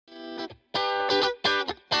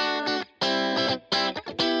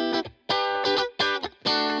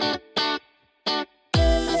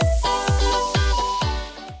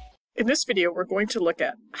In this video, we're going to look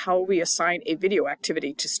at how we assign a video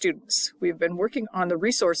activity to students. We've been working on the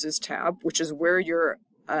Resources tab, which is where your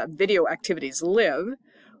video activities live.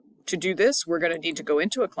 To do this, we're going to need to go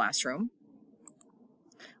into a classroom.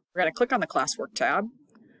 We're going to click on the Classwork tab.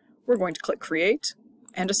 We're going to click Create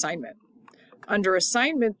and Assignment. Under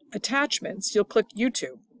Assignment Attachments, you'll click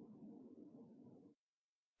YouTube.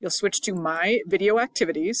 You'll switch to My Video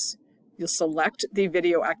Activities. You'll select the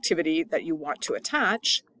video activity that you want to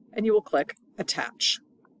attach, and you will click Attach.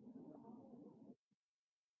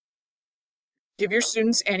 Give your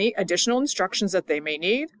students any additional instructions that they may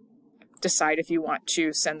need. Decide if you want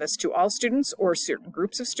to send this to all students or certain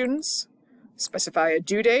groups of students. Specify a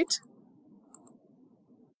due date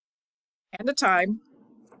and a time.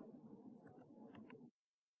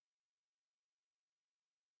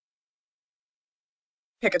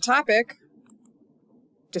 Pick a topic.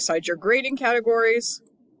 Decide your grading categories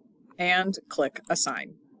and click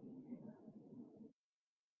Assign.